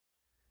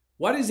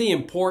What is the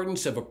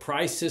importance of a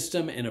price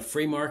system in a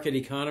free market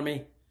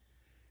economy?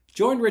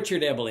 Join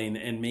Richard Ebeling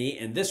and me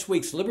in this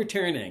week's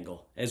Libertarian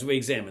Angle as we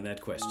examine that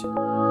question.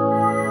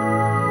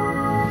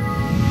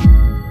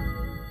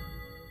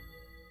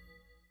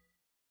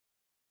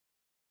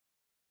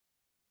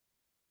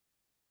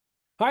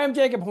 Hi, I'm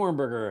Jacob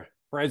Hornberger,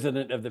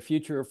 president of the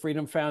Future of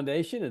Freedom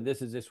Foundation, and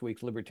this is this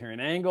week's Libertarian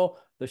Angle.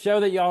 The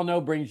show that y'all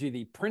know brings you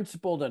the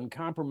principled,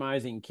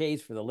 uncompromising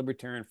case for the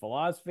libertarian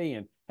philosophy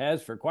and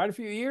has for quite a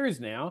few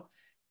years now.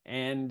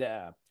 And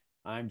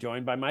I'm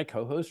joined by my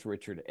co-host,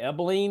 Richard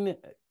Ebeling,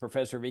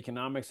 professor of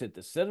economics at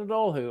the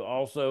Citadel, who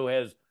also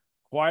has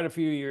quite a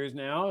few years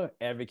now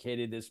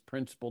advocated this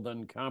principled,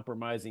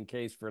 uncompromising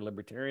case for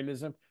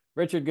libertarianism.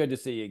 Richard, good to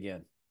see you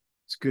again.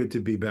 It's good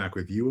to be back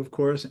with you, of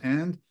course,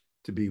 and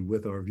to be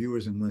with our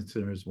viewers and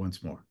listeners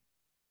once more.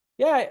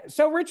 Yeah.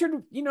 So,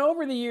 Richard,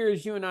 over the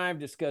years, you and I have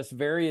discussed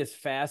various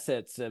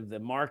facets of the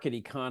market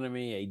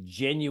economy, a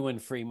genuine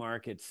free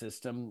market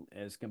system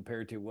as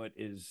compared to what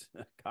is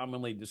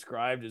commonly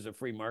described as a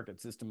free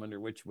market system under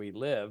which we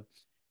live.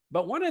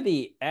 But one of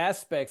the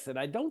aspects that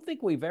I don't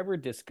think we've ever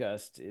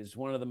discussed is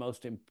one of the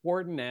most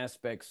important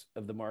aspects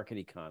of the market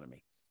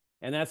economy,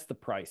 and that's the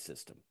price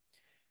system.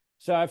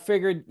 So I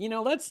figured,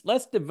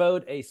 let's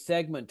devote a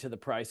segment to the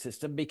price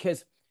system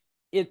because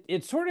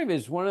it sort of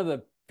is one of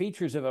the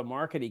features of a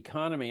market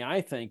economy, I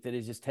think, that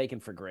is just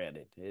taken for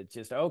granted. It's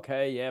just,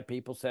 okay, yeah,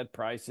 people set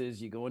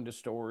prices. You go into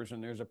stores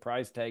and there's a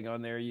price tag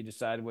on there. You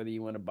decide whether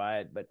you want to buy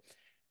it. But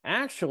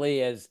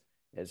actually, as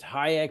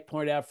Hayek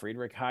pointed out,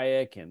 Friedrich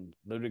Hayek and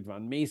Ludwig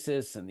von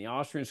Mises and the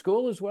Austrian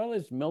school, as well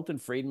as Milton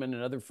Friedman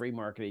and other free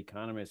market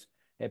economists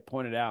have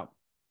pointed out,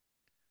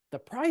 the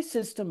price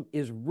system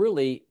is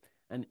really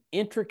an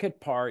intricate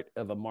part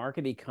of a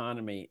market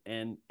economy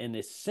and an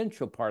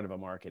essential part of a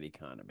market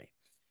economy.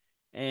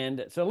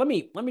 And so let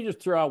me just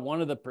throw out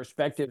one of the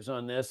perspectives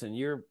on this, and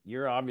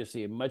you're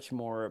obviously much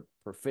more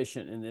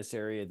proficient in this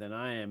area than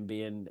I am,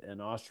 being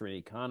an Austrian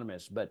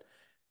economist. But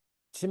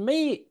to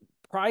me,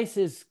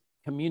 prices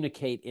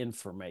communicate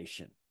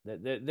information.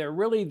 They're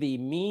really the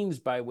means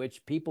by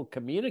which people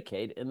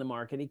communicate in the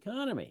market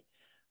economy.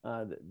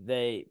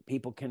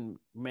 People can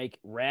make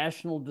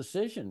rational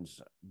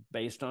decisions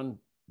based on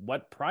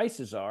what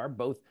prices are,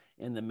 both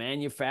in the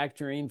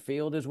manufacturing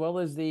field as well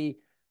as the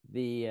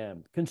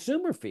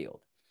consumer field.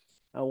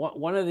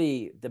 One of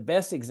the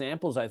best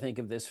examples, I think,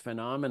 of this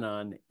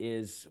phenomenon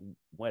is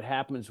what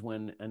happens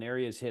when an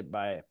area is hit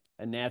by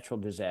a natural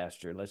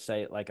disaster, let's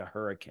say like a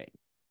hurricane.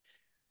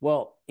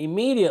 Well,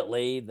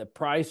 immediately the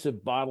price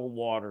of bottled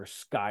water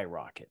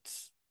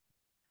skyrockets.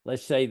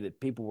 Let's say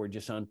that people were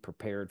just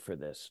unprepared for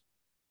this.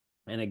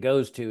 And it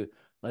goes to,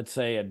 let's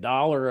say,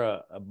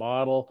 $1 a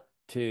bottle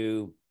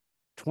to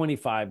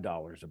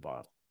 $25 a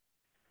bottle.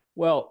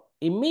 Well,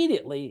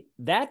 immediately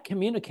that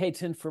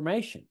communicates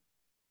information.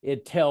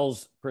 It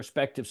tells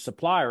prospective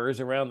suppliers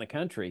around the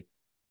country,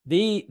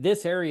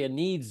 this area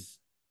needs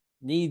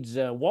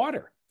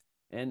water.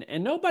 And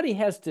nobody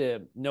has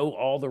to know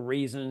all the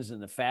reasons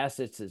and the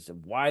facets as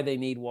of why they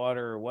need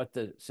water or what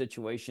the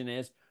situation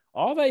is.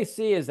 All they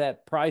see is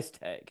that price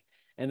tag.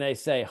 And they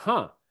say,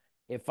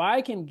 if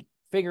I can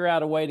figure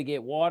out a way to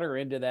get water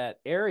into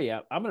that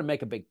area, I'm going to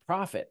make a big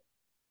profit.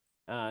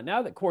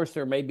 Now, of course,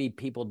 there may be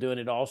people doing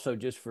it also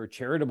just for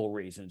charitable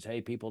reasons.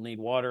 Hey, people need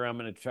water. I'm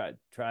going to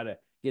try to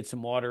get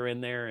some water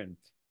in there and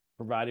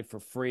provide it for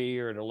free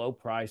or at a low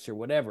price or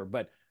whatever.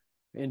 But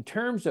in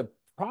terms of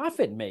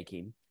profit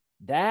making,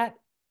 that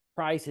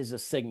price is a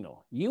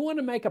signal. You want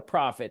to make a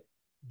profit,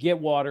 get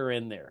water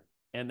in there.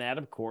 And that,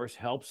 of course,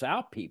 helps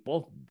out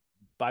people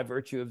by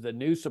virtue of the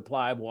new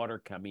supply of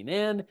water coming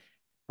in.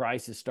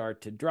 Prices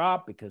start to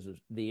drop because of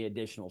the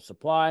additional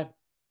supply.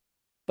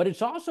 But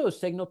it's also a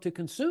signal to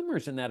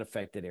consumers in that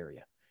affected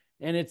area.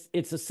 And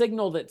it's a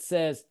signal that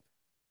says,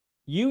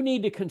 you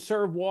need to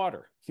conserve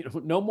water.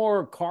 No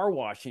more car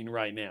washing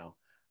right now.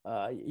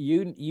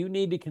 You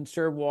need to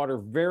conserve water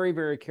very,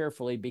 very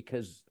carefully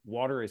because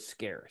water is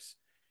scarce.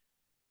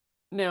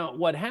 Now,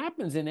 what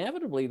happens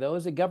inevitably, though,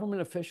 is that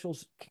government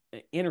officials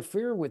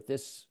interfere with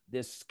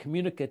this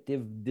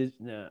communicative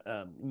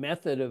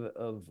method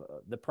of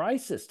the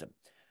price system.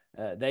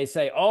 They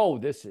say, oh,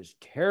 this is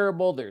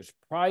terrible. There's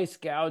price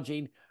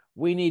gouging.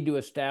 We need to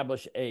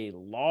establish a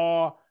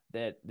law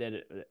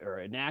or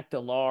enact a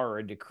law or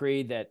a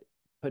decree that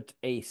puts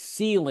a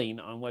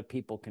ceiling on what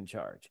people can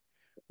charge.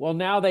 Well,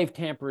 now they've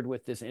tampered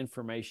with this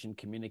information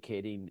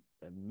communicating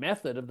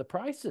method of the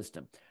price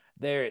system.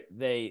 They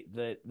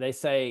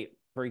say,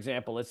 for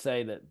example, let's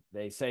say that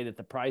they say that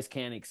the price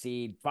can't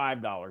exceed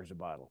 $5 a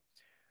bottle.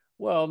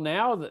 Well,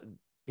 now that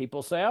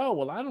people say, oh,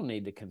 well, I don't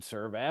need to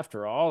conserve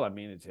after all. I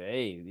mean,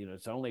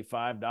 it's only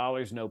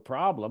 $5, no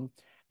problem.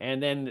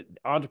 And then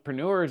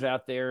entrepreneurs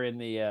out there in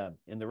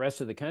the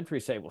rest of the country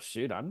say, well,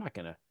 shoot, I'm not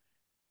going to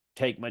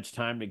take much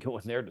time to go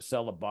in there to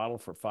sell a bottle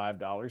for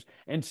 $5.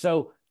 And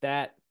so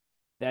that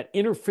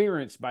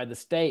interference by the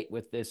state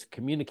with this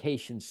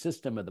communication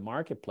system of the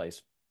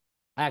marketplace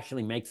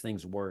actually makes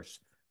things worse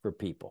for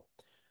people.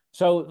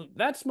 So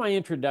that's my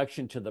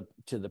introduction to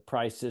the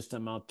price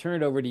system. I'll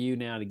turn it over to you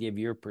now to give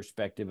your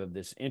perspective of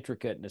this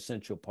intricate and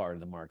essential part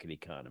of the market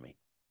economy.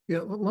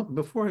 Yeah,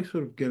 before I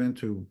sort of get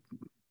into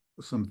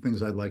some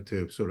things I'd like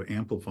to sort of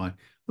amplify,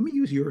 let me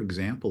use your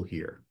example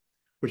here,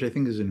 which I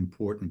think is an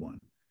important one.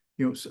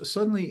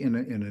 Suddenly in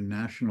a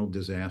national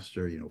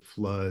disaster,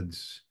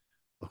 floods,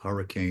 a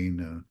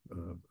hurricane,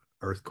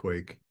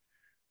 earthquake,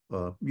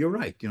 you're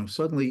right.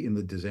 Suddenly in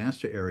the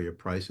disaster area,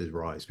 prices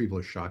rise. People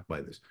are shocked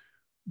by this.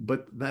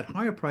 But that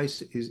higher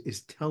price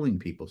is telling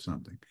people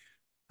something.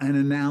 An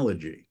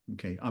analogy,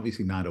 okay,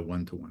 obviously not a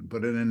one-to-one,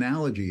 but an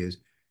analogy is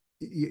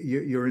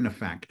you're in a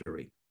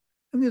factory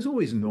and there's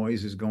always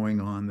noises going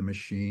on, the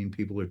machine,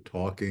 people are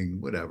talking,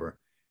 whatever.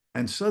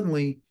 And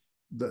suddenly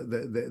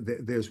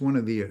there's one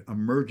of the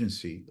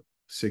emergency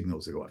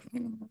signals that go off.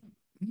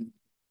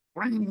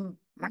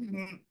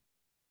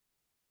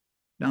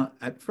 Now,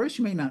 at first,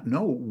 you may not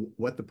know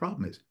what the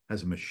problem is.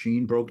 Has a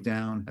machine broke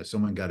down? Has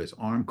someone got his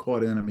arm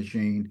caught in a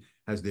machine?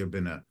 Has there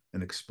been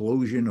an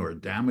explosion or a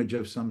damage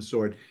of some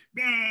sort?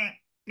 And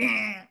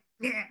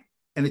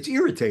it's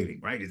irritating,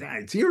 right?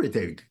 It's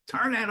irritating.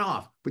 Turn that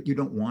off, but you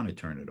don't want to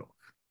turn it off.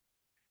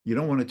 You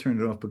don't want to turn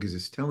it off because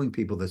it's telling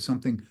people that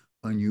something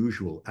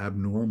unusual,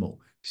 abnormal,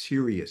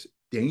 serious,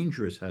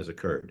 dangerous has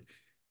occurred.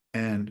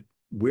 And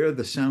where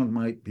the sound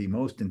might be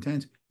most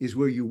intense is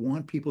where you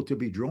want people to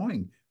be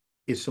drawing.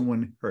 Is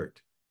someone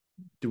hurt?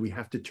 Do we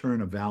have to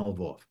turn a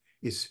valve off?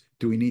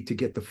 Do we need to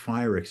get the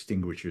fire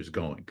extinguishers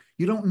going?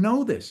 You don't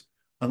know this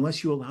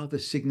unless you allow the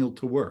signal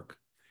to work.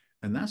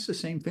 And that's the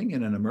same thing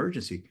in an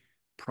emergency.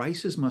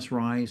 Prices must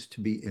rise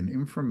to be an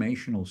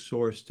informational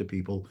source to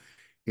people.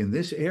 In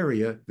this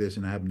area, there's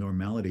an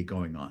abnormality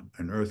going on,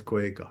 an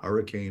earthquake, a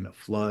hurricane, a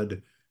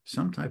flood,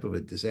 some type of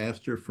a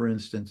disaster, for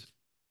instance.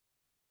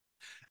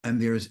 And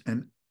there's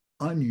an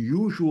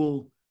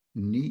unusual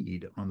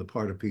need on the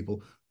part of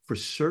people for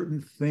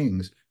certain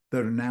things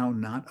that are now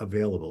not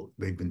available.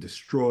 They've been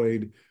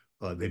destroyed,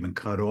 they've been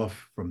cut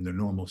off from their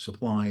normal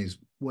supplies,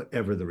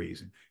 whatever the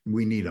reason.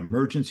 We need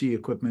emergency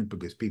equipment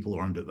because people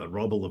are under the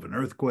rubble of an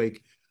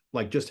earthquake,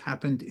 like just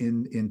happened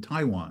in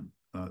Taiwan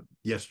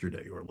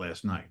yesterday or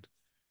last night.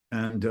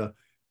 And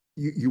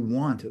you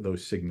want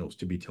those signals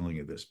to be telling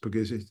you this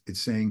because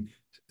it's saying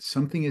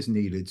something is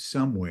needed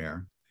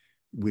somewhere.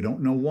 We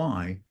don't know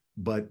why,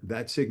 but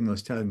that signal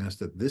is telling us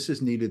that this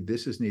is needed,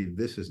 this is needed,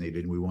 this is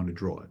needed, and we want to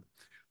draw it.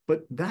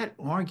 But that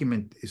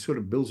argument is sort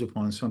of builds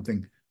upon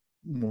something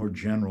more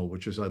general,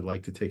 which is I'd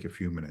like to take a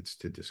few minutes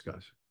to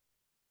discuss.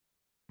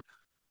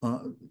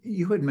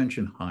 You had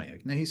mentioned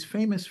Hayek. Now, he's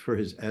famous for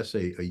his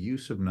essay, A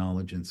Use of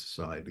Knowledge in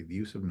Society, The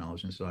Use of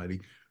Knowledge in Society,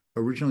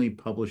 originally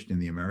published in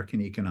the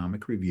American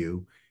Economic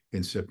Review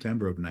in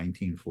September of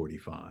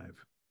 1945.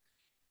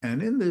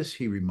 And in this,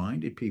 he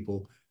reminded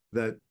people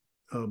that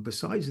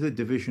besides the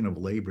division of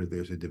labor,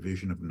 there's a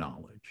division of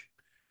knowledge.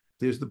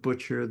 There's the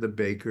butcher, the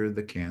baker,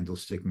 the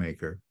candlestick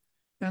maker.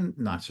 And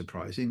not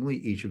surprisingly,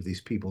 each of these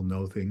people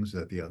know things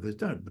that the others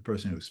don't. The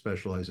person who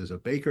specializes as a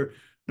baker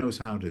knows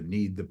how to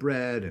knead the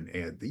bread and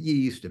add the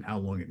yeast and how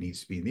long it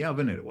needs to be in the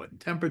oven and at what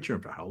temperature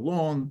and for how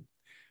long.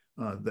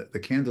 The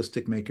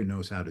candlestick maker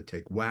knows how to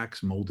take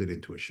wax, mold it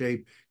into a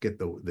shape, get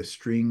the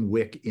string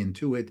wick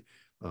into it,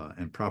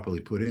 and properly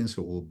put in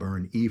so it will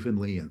burn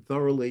evenly and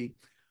thoroughly.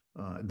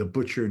 The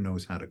butcher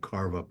knows how to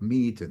carve up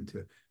meat and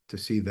to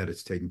see that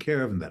it's taken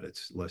care of and that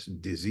it's less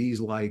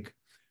disease-like,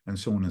 and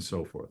so on and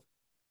so forth.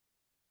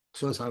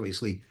 So it's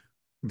obviously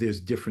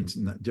there's different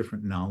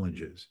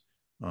knowledges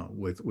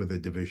with a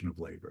division of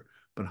labor.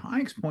 But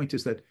Hayek's point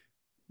is that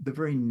the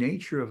very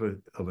nature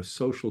of a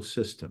social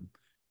system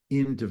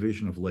in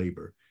division of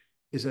labor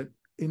is that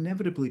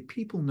inevitably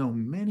people know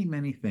many,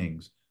 many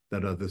things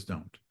that others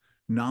don't.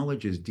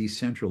 Knowledge is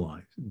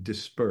decentralized,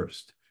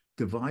 dispersed,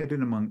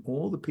 divided among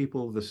all the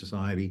people of the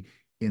society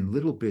in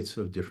little bits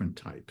of different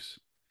types.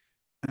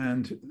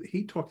 And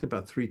he talked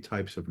about three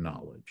types of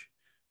knowledge.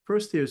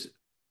 First, there's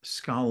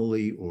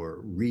scholarly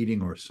or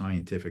reading or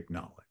scientific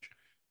knowledge,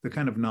 the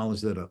kind of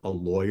knowledge that a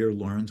lawyer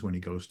learns when he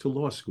goes to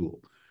law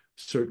school.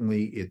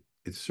 Certainly,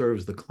 it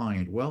serves the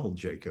client well,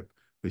 Jacob,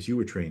 because you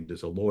were trained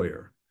as a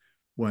lawyer.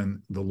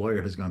 When the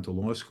lawyer has gone to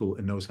law school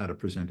and knows how to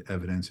present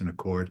evidence in a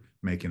court,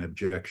 make an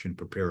objection,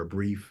 prepare a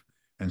brief,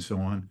 and so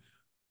on,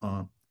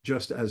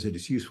 just as it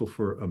is useful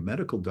for a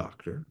medical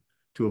doctor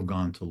to have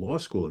gone to law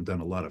school and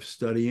done a lot of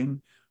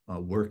studying,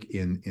 work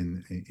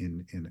in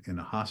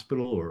a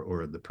hospital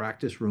or the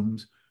practice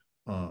rooms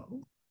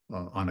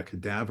on a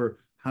cadaver.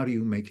 How do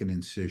you make an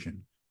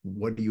incision?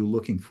 What are you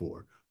looking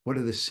for? What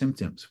are the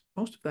symptoms?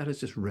 Most of that is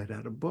just read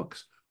out of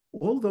books.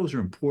 All of those are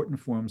important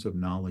forms of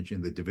knowledge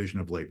in the division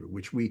of labor,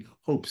 which we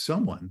hope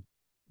someone,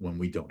 when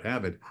we don't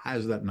have it,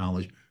 has that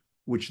knowledge,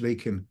 which we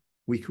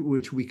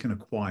can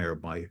acquire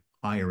by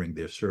hiring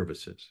their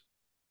services.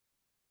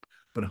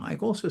 But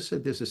Hayek also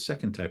said there's a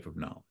second type of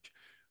knowledge,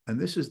 and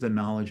this is the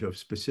knowledge of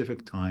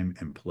specific time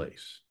and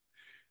place.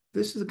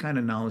 This is the kind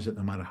of knowledge that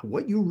no matter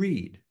what you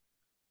read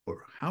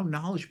or how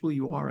knowledgeable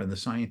you are in the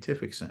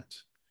scientific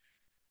sense,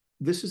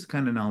 this is the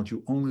kind of knowledge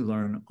you only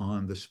learn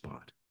on the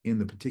spot. in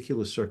the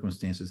particular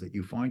circumstances that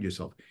you find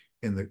yourself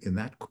in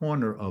that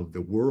corner of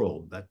the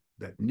world,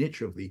 that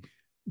niche of the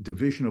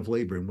division of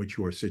labor in which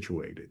you are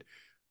situated,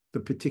 the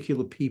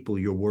particular people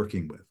you're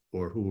working with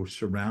or who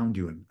surround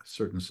you in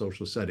certain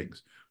social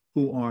settings.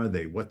 Who are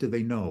they? What do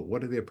they know?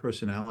 What are their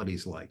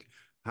personalities like?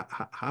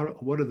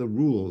 What are the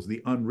rules,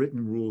 the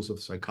unwritten rules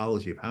of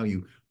psychology of how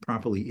you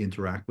properly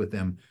interact with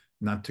them,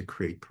 not to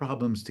create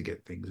problems, to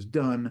get things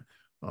done,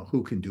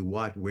 who can do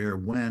what, where,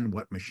 when,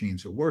 what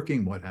machines are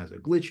working, what has a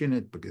glitch in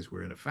it because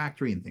we're in a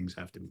factory and things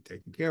have to be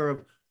taken care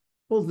of.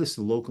 All this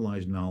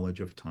localized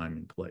knowledge of time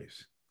and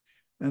place.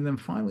 And then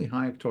finally,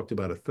 Hayek talked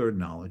about a third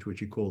knowledge,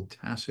 which he called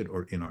tacit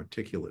or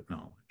inarticulate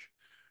knowledge.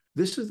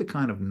 This is the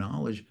kind of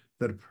knowledge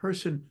that a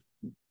person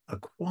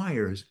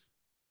acquires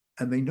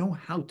and they know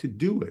how to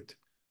do it,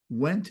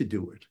 when to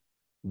do it,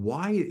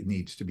 why it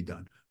needs to be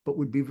done, but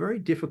would be very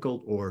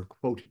difficult or,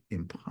 quote,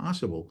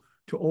 impossible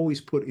to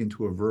always put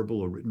into a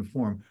verbal or written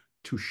form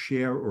to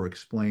share or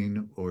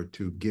explain or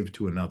to give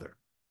to another.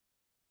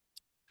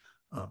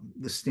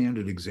 The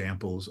standard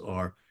examples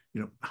are,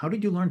 how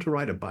did you learn to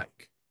ride a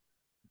bike?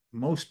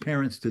 Most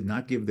parents did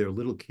not give their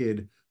little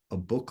kid a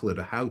booklet,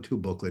 a how-to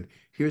booklet.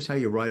 Here's how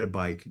you ride a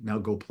bike. Now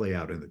go play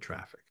out in the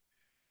traffic.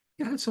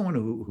 You had someone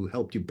who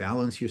helped you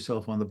balance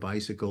yourself on the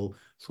bicycle,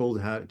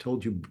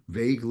 told you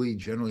vaguely,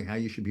 generally, how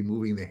you should be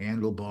moving the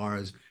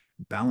handlebars,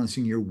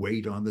 balancing your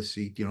weight on the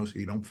seat, so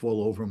you don't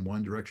fall over in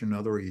one direction or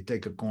another, or you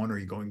take a corner,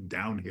 you're going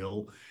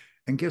downhill.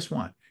 And guess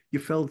what? You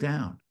fell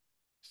down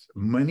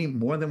many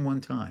more than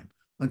one time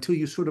until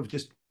you sort of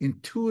just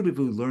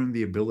intuitively learn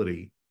the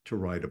ability to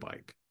ride a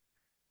bike.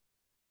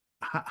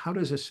 How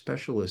does a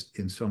specialist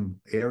in some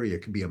area,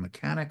 could be a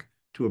mechanic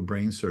to a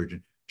brain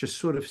surgeon, just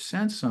sort of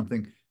sense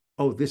something?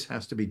 Oh, this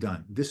has to be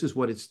done. This is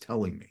what it's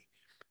telling me.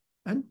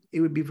 And it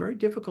would be very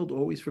difficult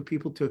always for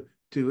people to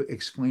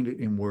explain it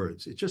in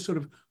words. It's just sort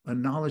of a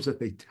knowledge that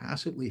they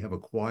tacitly have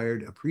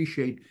acquired,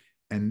 appreciate,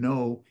 and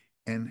know,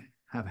 and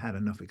have had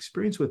enough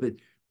experience with it,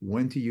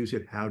 when to use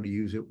it, how to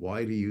use it,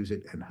 why to use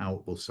it, and how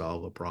it will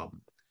solve a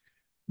problem.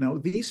 Now,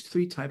 these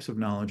three types of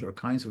knowledge are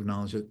kinds of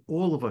knowledge that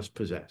all of us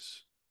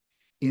possess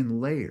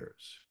in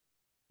layers,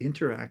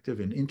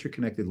 interactive and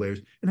interconnected layers,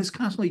 and it's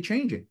constantly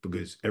changing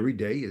because every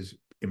day is,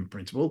 in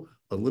principle,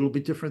 a little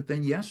bit different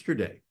than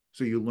yesterday.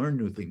 So you learn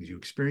new things, you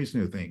experience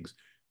new things,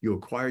 you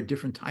acquire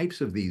different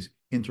types of these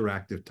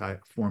interactive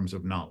type forms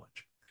of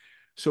knowledge.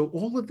 So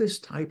all of this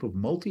type of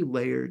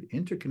multi-layered,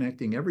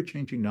 interconnecting,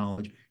 ever-changing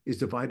knowledge is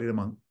divided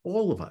among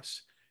all of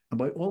us. And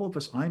by all of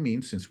us, I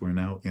mean, since we're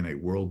now in a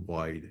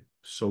worldwide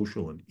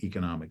social and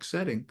economic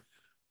setting,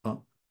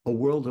 a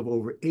world of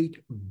over 8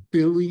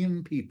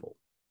 billion people.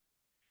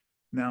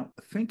 Now,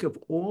 think of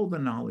all the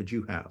knowledge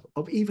you have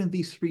of even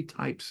these three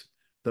types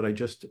that I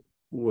just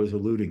was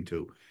alluding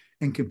to,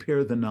 and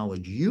compare the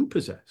knowledge you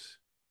possess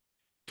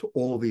to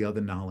all the other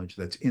knowledge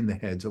that's in the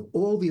heads of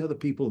all the other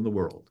people in the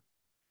world.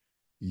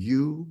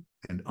 You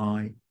and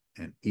I,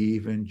 and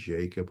even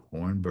Jacob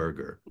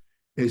Hornberger,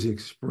 is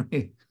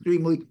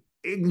extremely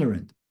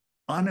ignorant,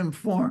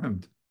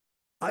 uninformed,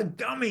 a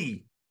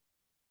dummy.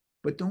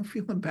 But don't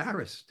feel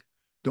embarrassed.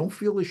 Don't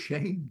feel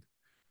ashamed.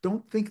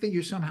 Don't think that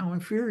you're somehow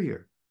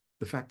inferior.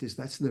 The fact is,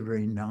 that's the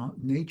very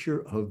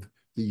nature of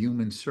the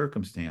human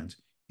circumstance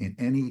in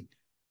any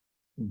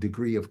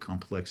degree of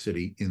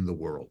complexity in the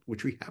world,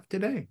 which we have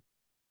today.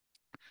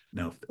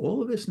 Now, if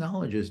all of this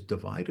knowledge is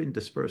divided and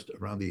dispersed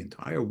around the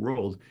entire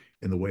world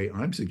in the way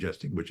I'm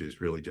suggesting, which is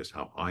really just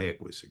how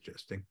Hayek was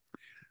suggesting,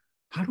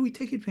 how do we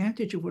take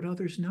advantage of what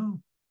others know,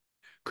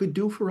 could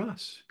do for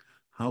us?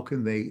 How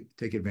can they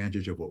take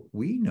advantage of what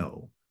we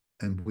know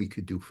and we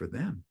could do for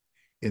them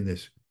in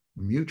this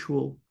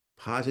mutual,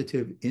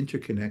 positive,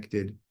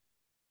 interconnected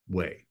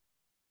way?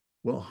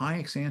 Well,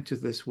 Hayek's answer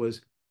to this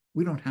was,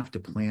 we don't have to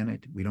plan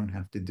it. We don't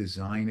have to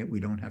design it. We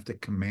don't have to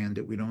command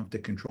it. We don't have to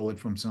control it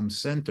from some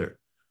center.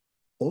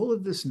 All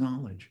of this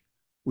knowledge,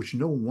 which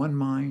no one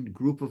mind,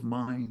 group of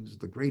minds,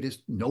 the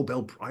greatest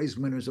Nobel Prize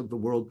winners of the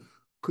world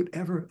could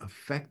ever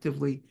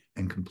effectively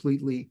and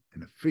completely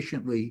and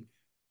efficiently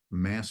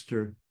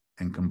master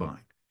and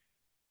combine.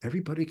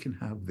 Everybody can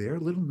have their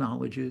little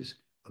knowledges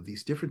of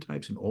these different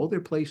types in all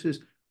their places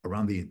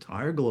around the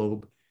entire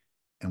globe,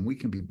 and we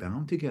can be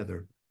bound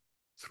together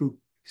through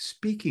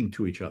speaking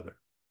to each other.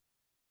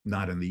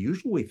 Not in the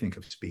usual way think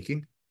of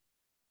speaking,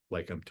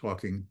 like I'm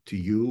talking to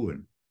you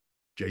and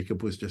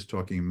Jacob was just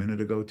talking a minute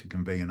ago, to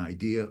convey an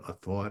idea, a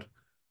thought,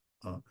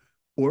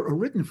 or a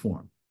written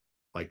form,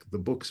 like the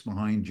books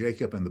behind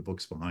Jacob and the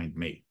books behind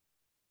me.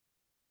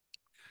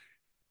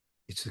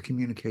 It's the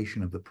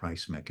communication of the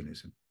price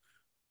mechanism.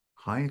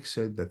 Hayek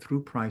said that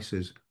through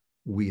prices,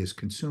 we as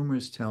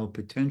consumers tell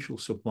potential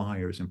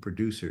suppliers and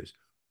producers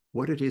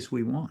what it is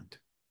we want,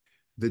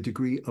 the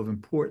degree of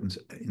importance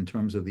in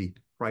terms of the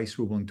price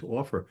we're willing to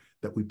offer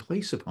that we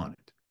place upon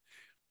it.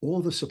 All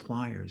the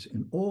suppliers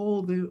in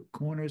all the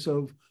corners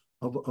of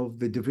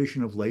the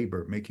division of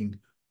labor, making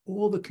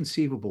all the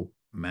conceivable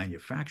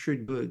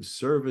manufactured goods,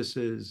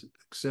 services,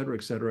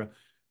 et cetera,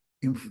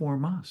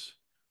 inform us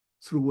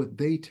through what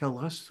they tell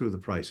us through the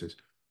prices.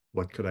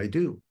 What could I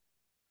do?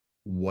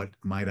 What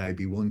might I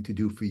be willing to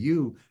do for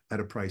you at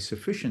a price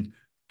sufficient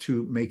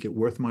to make it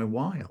worth my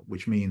while,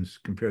 which means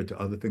compared to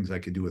other things I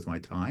could do with my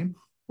time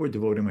or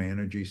devoting my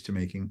energies to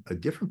making a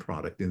different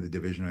product in the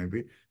division I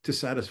be to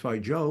satisfy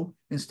Joe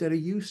instead of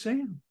you,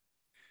 Sam.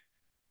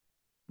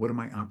 What are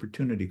my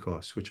opportunity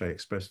costs, which I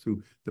express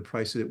through the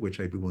prices at which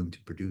I'd be willing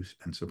to produce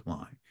and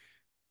supply?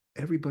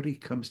 Everybody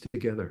comes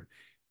together.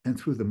 And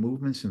through the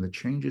movements and the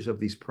changes of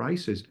these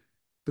prices,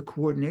 the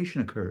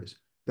coordination occurs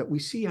that we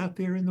see out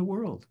there in the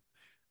world.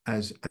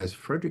 As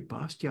Frederick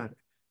Bastiat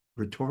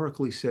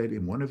rhetorically said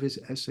in one of his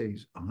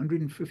essays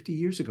 150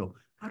 years ago,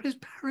 how does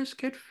Paris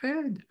get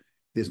fed?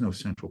 There's no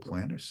central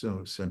planner,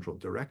 no central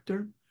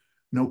director,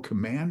 no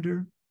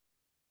commander,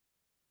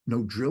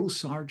 no drill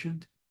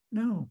sergeant.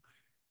 No,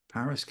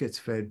 Paris gets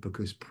fed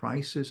because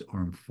prices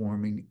are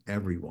informing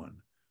everyone.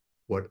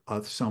 What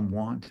some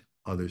want,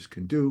 others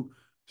can do.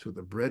 So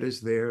the bread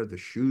is there, the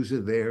shoes are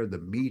there, the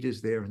meat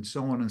is there, and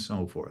so on and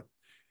so forth.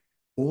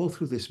 All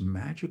through this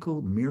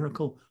magical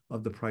miracle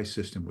of the price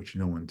system, which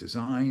no one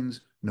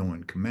designs, no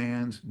one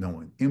commands, no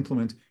one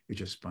implements. It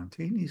just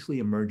spontaneously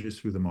emerges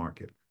through the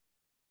market.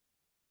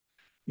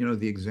 You know,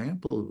 the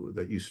example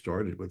that you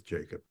started with,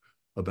 Jacob,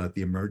 about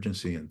the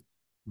emergency and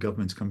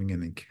governments coming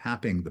in and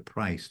capping the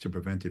price to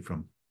prevent it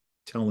from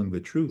telling the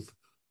truth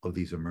of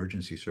these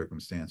emergency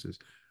circumstances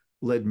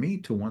led me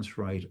to once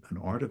write an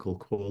article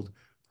called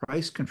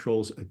Price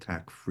Controls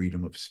Attack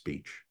Freedom of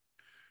Speech.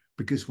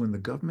 Because when the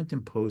government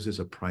imposes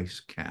a price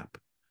cap,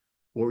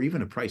 or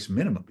even a price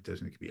minimum, it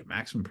doesn't need to be a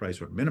maximum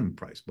price or a minimum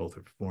price, both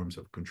are forms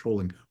of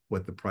controlling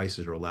what the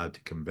prices are allowed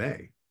to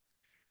convey.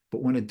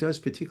 But when it does,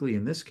 particularly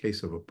in this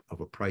case of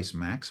a price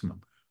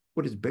maximum,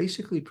 what it's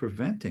basically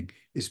preventing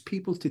is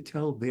people to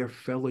tell their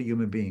fellow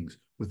human beings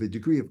with a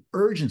degree of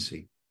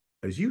urgency,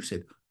 as you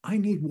said, I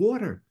need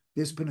water.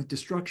 There's been a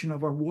destruction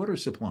of our water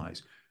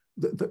supplies.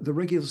 The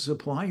regular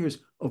suppliers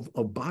of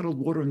bottled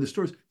water in the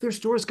stores, their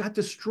stores got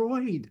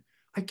destroyed.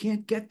 I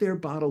can't get their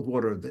bottled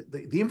water.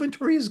 The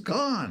inventory is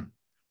gone.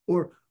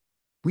 Or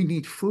we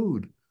need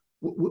food.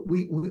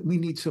 We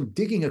need some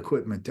digging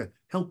equipment to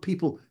help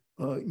people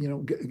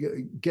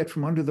get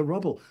from under the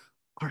rubble.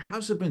 Our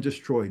house has been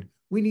destroyed.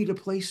 We need a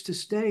place to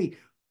stay.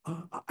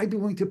 I'd be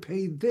willing to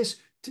pay this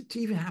to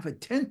even have a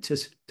tent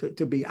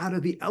to be out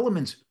of the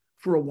elements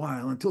for a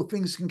while until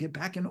things can get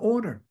back in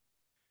order.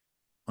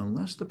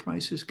 Unless the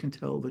prices can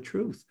tell the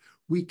truth,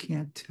 we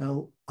can't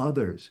tell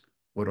others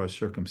what our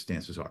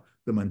circumstances are.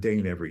 The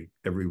mundane, every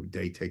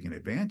day taken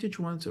advantage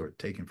ones or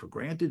taken for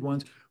granted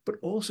ones, but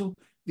also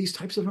these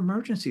types of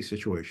emergency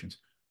situations.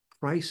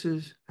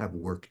 Prices have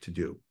work to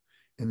do,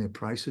 and their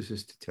prices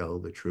is to tell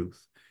the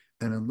truth.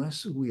 And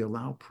unless we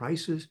allow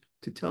prices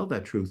to tell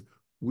that truth,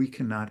 we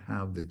cannot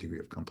have the degree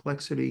of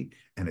complexity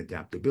and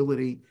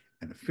adaptability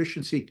and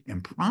efficiency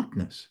and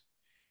promptness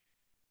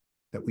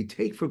that we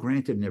take for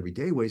granted in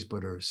everyday ways,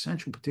 but are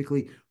essential,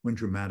 particularly when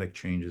dramatic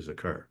changes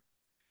occur.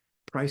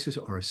 Prices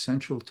are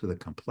essential to the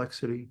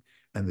complexity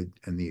and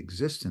the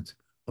existence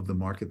of the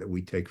market that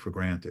we take for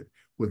granted,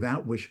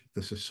 without which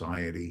the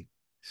society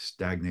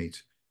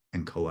stagnates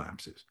and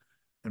collapses.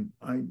 And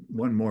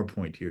one more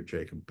point here,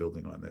 Jacob,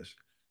 building on this.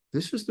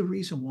 This is the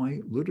reason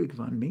why Ludwig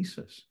von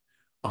Mises,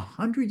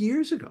 100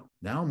 years ago,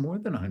 now more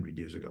than 100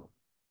 years ago,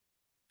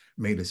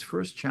 made his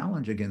first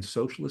challenge against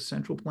socialist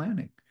central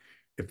planning.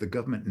 If the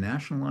government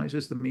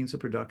nationalizes the means of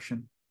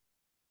production,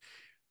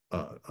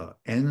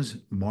 ends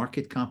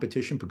market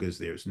competition because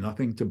there's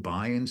nothing to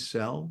buy and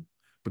sell,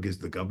 because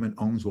the government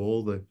owns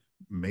all the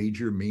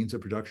major means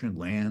of production,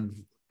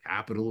 land,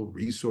 capital,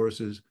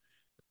 resources,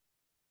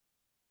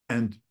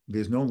 and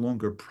there's no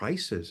longer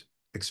prices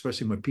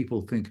expressing what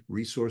people think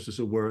resources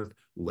are worth,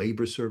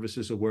 labor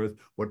services are worth,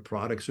 what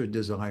products are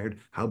desired,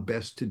 how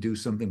best to do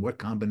something, what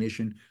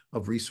combination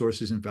of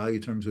resources and value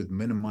terms would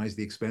minimize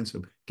the expense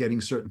of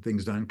getting certain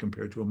things done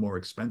compared to a more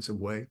expensive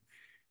way.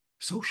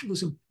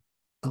 Socialism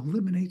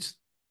eliminates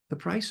the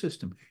price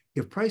system.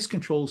 If price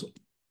controls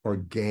are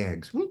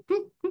gags,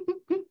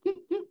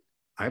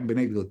 I haven't been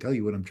able to tell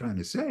you what I'm trying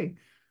to say.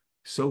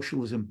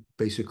 Socialism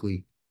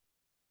basically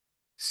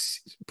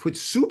puts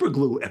super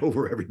glue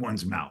over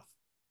everyone's mouth,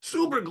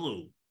 super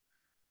glue,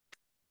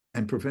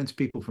 and prevents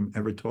people from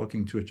ever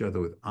talking to each other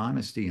with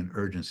honesty and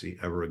urgency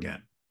ever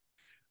again.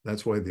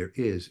 That's why there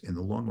is, in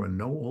the long run,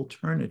 no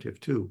alternative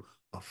to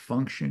a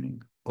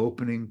functioning,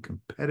 opening,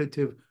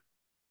 competitive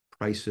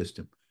price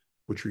system,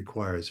 which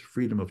requires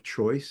freedom of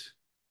choice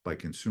by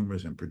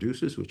consumers and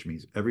producers, which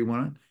means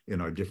everyone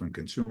in our different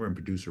consumer and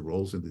producer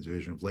roles in the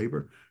division of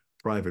labor,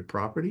 private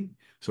property,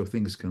 so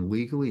things can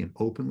legally and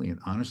openly and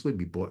honestly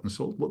be bought and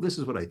sold. Well, this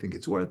is what I think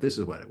it's worth. This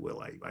is what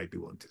I'd be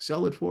willing to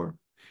sell it for.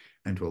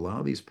 And to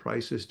allow these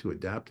prices to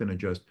adapt and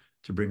adjust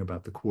to bring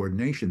about the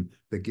coordination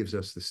that gives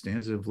us the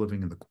standards of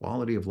living and the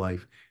quality of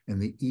life and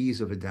the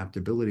ease of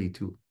adaptability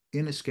to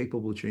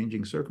inescapable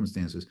changing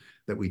circumstances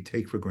that we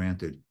take for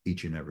granted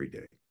each and every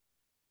day.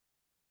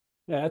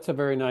 Yeah, that's a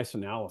very nice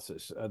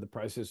analysis of the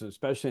prices,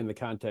 especially in the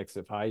context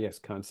of Hayek's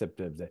concept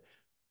of the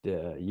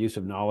use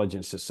of knowledge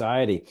in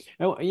society.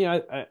 I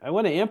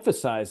want to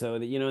emphasize though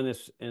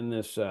that in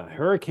this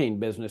hurricane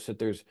business that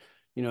there's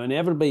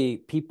inevitably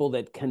people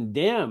that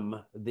condemn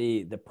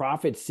the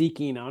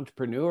profit-seeking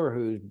entrepreneur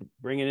who's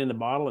bringing in the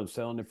bottle and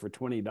selling it for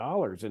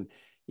 $20. And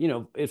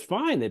it's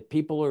fine that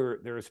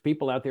there's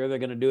people out there that are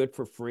going to do it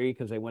for free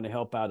because they want to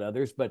help out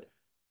others, but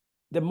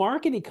the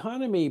market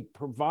economy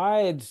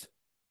provides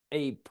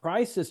a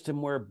price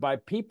system whereby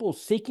people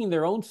seeking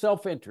their own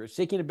self-interest,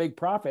 seeking a big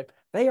profit,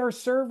 they are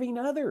serving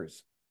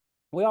others.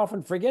 We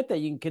often forget that.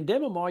 You can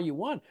condemn them all you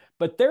want,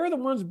 but they're the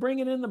ones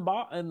bringing in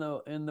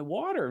the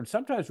water and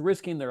sometimes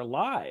risking their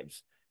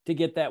lives to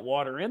get that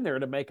water in there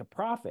to make a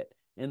profit.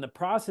 In the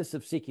process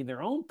of seeking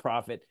their own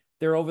profit,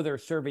 they're over there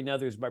serving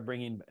others by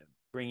bringing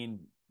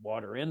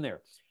water in there.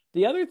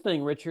 The other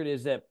thing, Richard,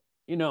 is that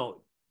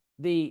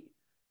the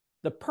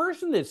the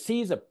person that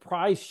sees a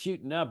price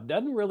shooting up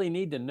doesn't really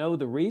need to know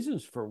the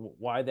reasons for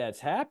why that's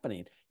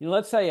happening.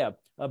 Let's say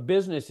a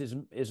business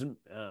has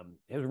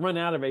run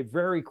out of a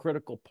very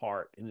critical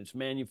part in its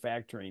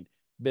manufacturing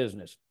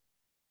business.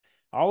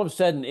 All of a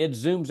sudden, it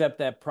zooms up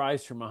that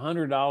price from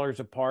 $100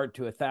 a part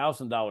to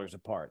 $1,000 a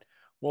part.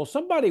 Well,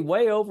 somebody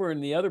way over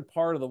in the other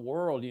part of the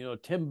world,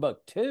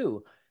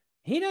 Timbuktu,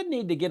 he doesn't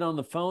need to get on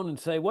the phone and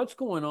say, "What's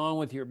going on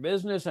with your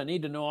business? I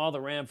need to know all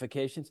the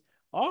ramifications."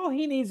 All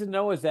he needs to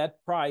know is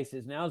that price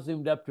is now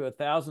zoomed up to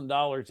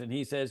 $1,000, and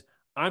he says,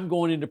 "I'm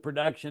going into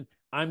production.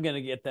 I'm going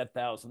to get that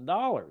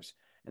 $1,000."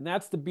 And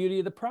that's the beauty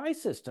of the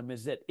price system,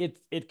 is that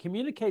it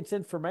communicates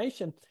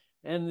information,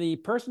 and the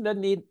person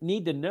doesn't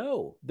need to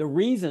know the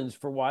reasons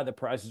for why the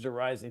prices are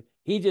rising.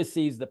 He just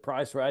sees the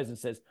price rise and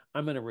says,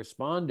 "I'm going to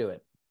respond to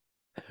it."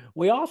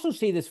 We also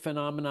see this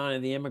phenomenon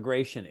in the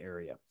immigration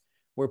area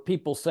where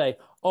people say,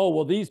 "Oh,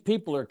 well, these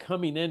people are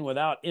coming in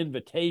without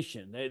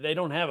invitation. They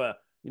don't have a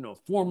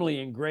formally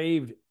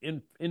engraved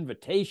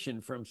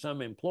invitation from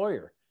some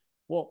employer."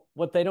 Well,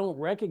 what they don't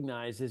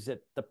recognize is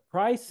that the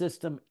price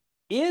system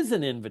is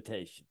an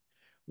invitation.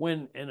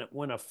 When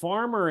a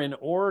farmer in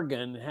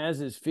Oregon has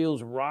his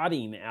fields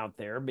rotting out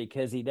there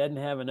because he doesn't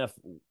have enough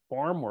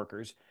farm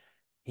workers,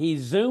 he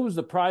zooms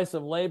the price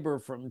of labor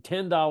from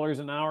 $10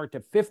 an hour to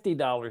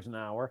 $50 an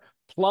hour,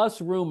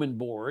 plus room and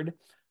board,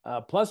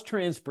 plus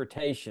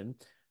transportation.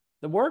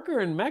 The worker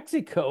in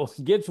Mexico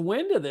gets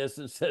wind of this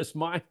and says,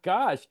 "My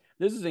gosh,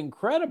 this is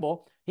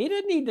incredible." He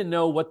didn't need to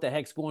know what the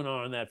heck's going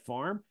on that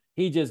farm.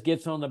 He just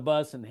gets on the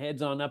bus and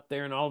heads on up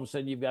there, and all of a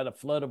sudden you've got a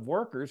flood of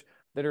workers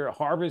that are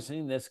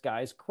harvesting this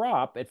guy's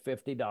crop at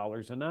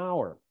 $50 an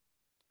hour.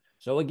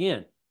 So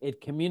again,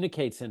 it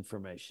communicates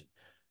information.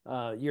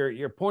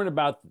 Your point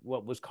about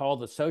what was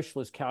called the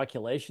socialist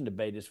calculation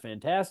debate is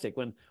fantastic.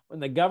 When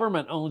the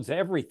government owns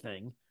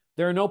everything,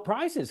 there are no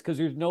prices because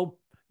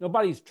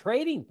nobody's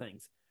trading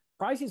things.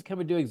 Prices come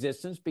into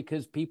existence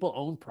because people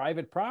own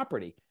private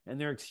property and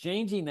they're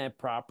exchanging that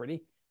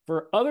property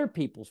for other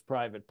people's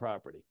private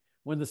property.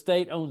 When the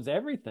state owns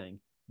everything,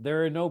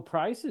 there are no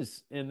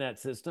prices in that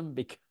system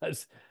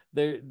because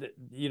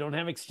you don't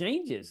have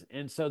exchanges.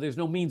 And so there's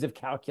no means of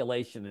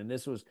calculation. And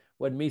this was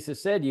what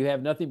Mises said: you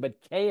have nothing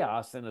but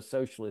chaos in a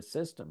socialist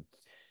system.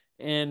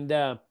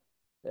 And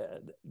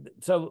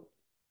so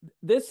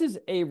this is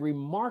a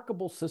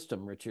remarkable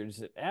system, Richard. It's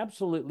an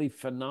absolutely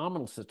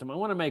phenomenal system. I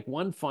want to make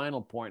one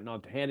final point, and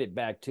I'll hand it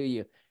back to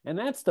you, and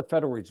that's the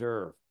Federal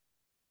Reserve.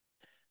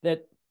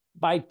 That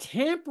by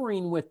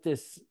tampering with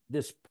this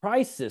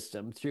price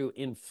system through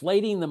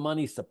inflating the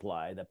money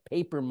supply, the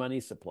paper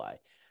money supply,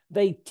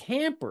 they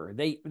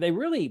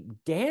really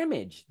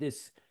damage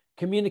this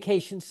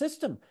communication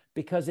system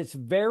because it's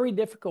very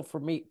difficult for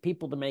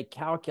people to make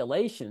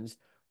calculations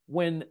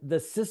when the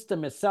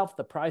system itself,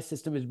 the price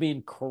system, is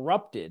being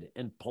corrupted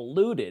and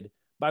polluted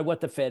by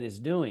what the Fed is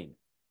doing.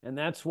 And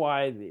that's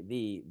why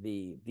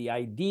the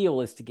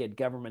ideal is to get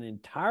government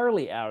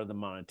entirely out of the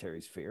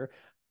monetary sphere.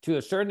 To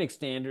a certain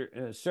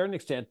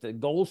extent, the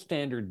gold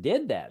standard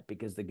did that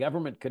because the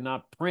government could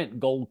not print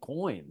gold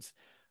coins.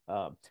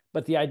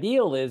 But the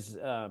ideal is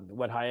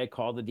what Hayek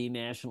called the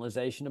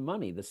denationalization of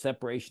money, the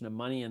separation of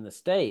money and the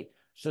state,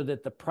 so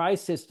that the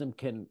price system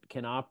can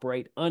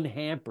operate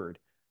unhampered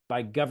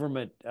by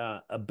government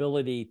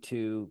ability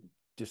to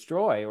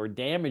destroy or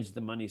damage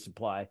the money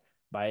supply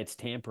by its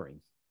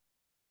tampering.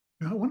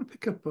 I want to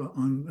pick up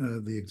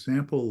on the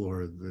example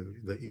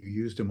that you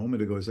used a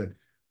moment ago. Is that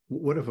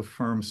what if a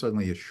firm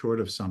suddenly is short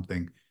of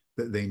something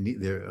that they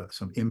need? There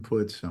some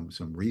input, some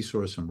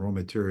resource, some raw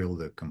material,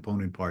 the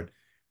component part.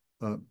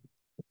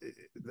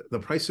 The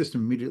price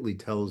system immediately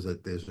tells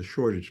that there's a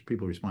shortage.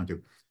 People respond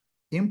to.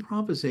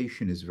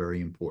 Improvisation is very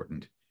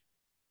important.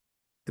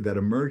 That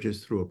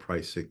emerges through a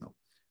price signal.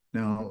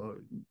 Now,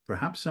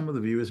 perhaps some of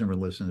the viewers and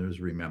listeners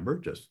remember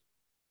just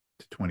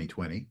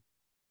 2020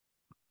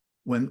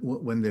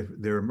 when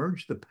there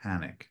emerged the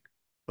panic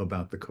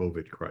about the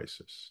COVID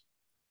crisis.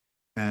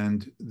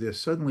 And there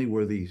suddenly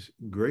were these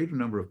greater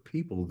number of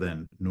people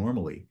than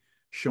normally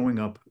showing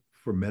up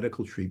for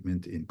medical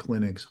treatment in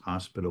clinics,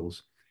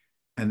 hospitals,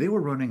 and they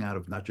were running out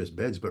of not just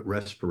beds, but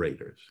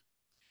respirators.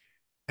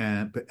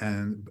 And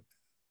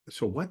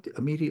so what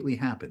immediately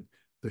happened?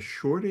 The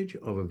shortage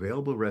of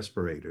available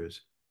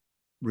respirators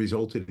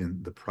resulted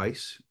in the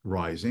price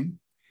rising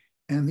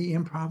and the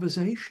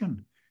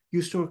improvisation.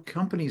 You saw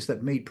companies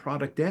that made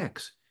product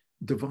X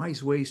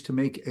devise ways to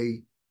make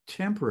a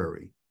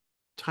temporary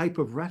type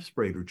of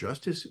respirator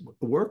just as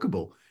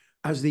workable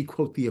as the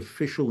quote, the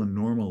official and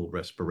normal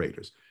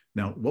respirators.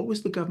 Now, what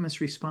was the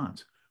government's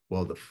response?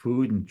 Well, the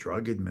Food and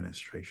Drug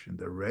Administration,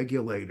 the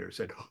regulator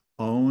said,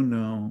 oh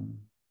no,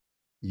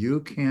 you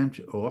can't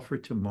offer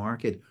to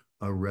market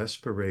a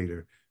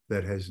respirator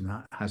that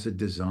has a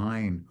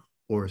design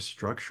or a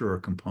structure or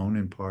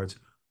component parts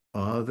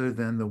other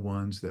than the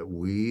ones that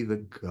we, the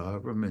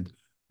government,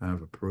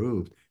 have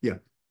approved. Yeah,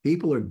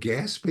 people are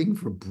gasping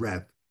for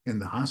breath in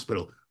the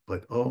hospital,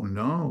 but oh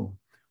no,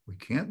 we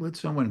can't let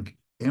someone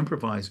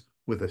improvise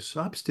with a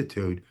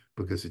substitute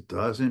because it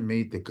doesn't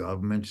meet the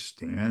government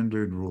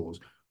standard rules.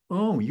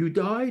 Oh, you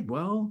died?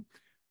 Well,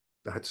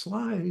 that's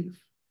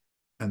life.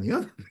 And the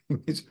other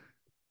thing is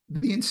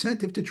the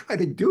incentive to try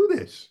to do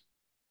this,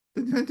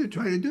 the incentive to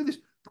try to do this,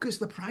 because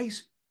the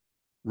price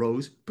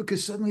rose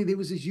because suddenly there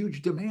was this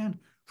huge demand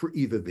for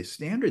either the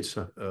standard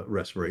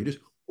respirators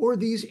or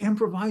these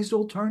improvised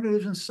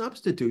alternatives and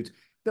substitutes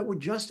that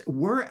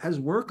were as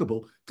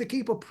workable to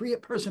keep a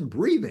person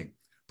breathing.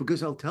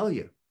 Because I'll tell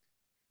you,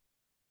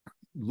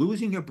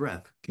 losing your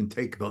breath can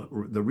take the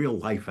real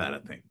life out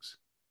of things.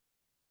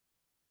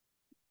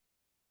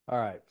 All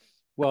right.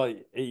 Well,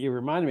 you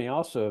remind me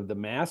also of the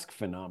mask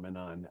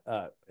phenomenon,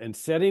 and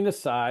setting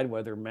aside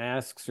whether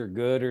masks are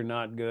good or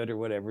not good or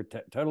whatever,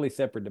 totally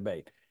separate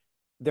debate.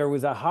 There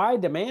was a high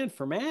demand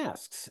for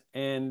masks,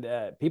 and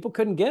people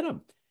couldn't get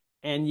them.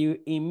 And you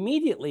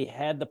immediately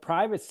had the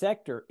private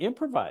sector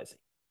improvising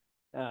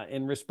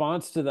in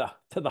response to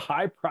the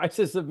high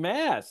prices of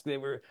masks. They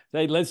were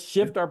saying, let's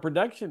shift our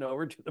production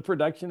over to the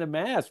production of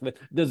masks with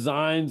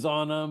designs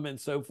on them and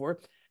so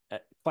forth. A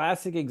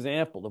classic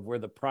example of where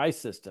the price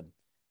system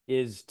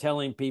is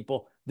telling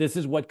people this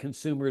is what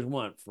consumers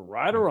want. For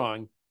right or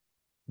wrong,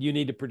 you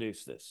need to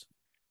produce this.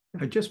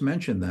 I just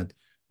mentioned that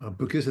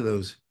because of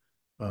those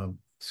uh,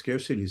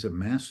 scarcities of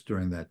masks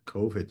during that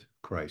COVID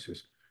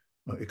crisis,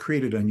 it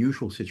created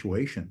unusual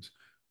situations.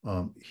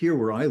 Here,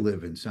 where I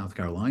live in South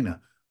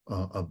Carolina,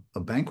 a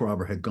bank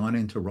robber had gone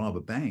in to rob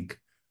a bank.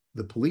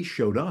 The police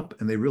showed up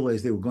and they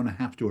realized they were going to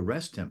have to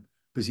arrest him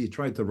because he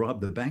tried to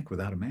rob the bank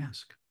without a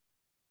mask.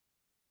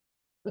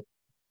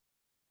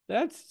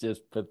 That's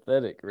just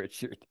pathetic,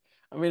 Richard.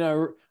 I mean,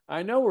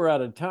 I know we're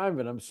out of time,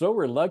 but I'm so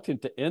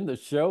reluctant to end the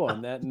show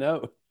on that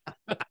note.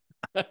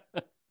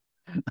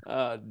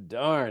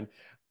 Darn.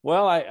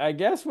 Well, I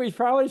guess we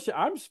probably should.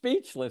 I'm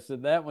speechless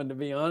in that one, to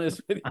be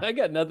honest with you. I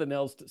got nothing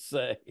else to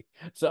say.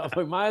 So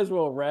we might as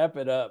well wrap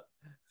it up.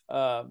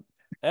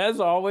 As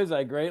always,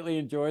 I greatly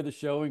enjoy the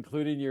show,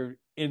 including your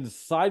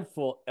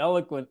insightful,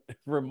 eloquent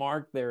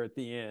remark there at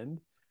the end.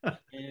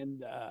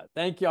 And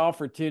thank you all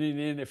for tuning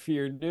in. If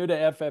you're new to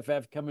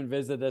FFF, come and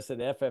visit us at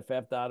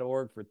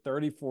fff.org for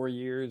 34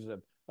 years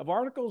of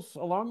articles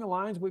along the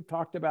lines we've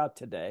talked about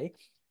today.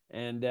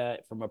 And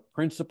from a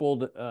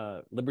principled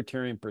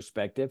libertarian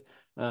perspective,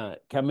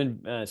 come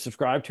and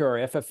subscribe to our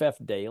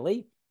FFF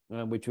Daily,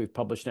 which we've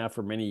published now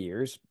for many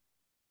years.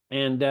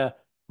 And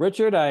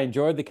Richard, I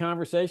enjoyed the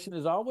conversation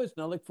as always,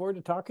 and I look forward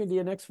to talking to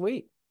you next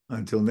week.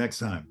 Until next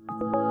time.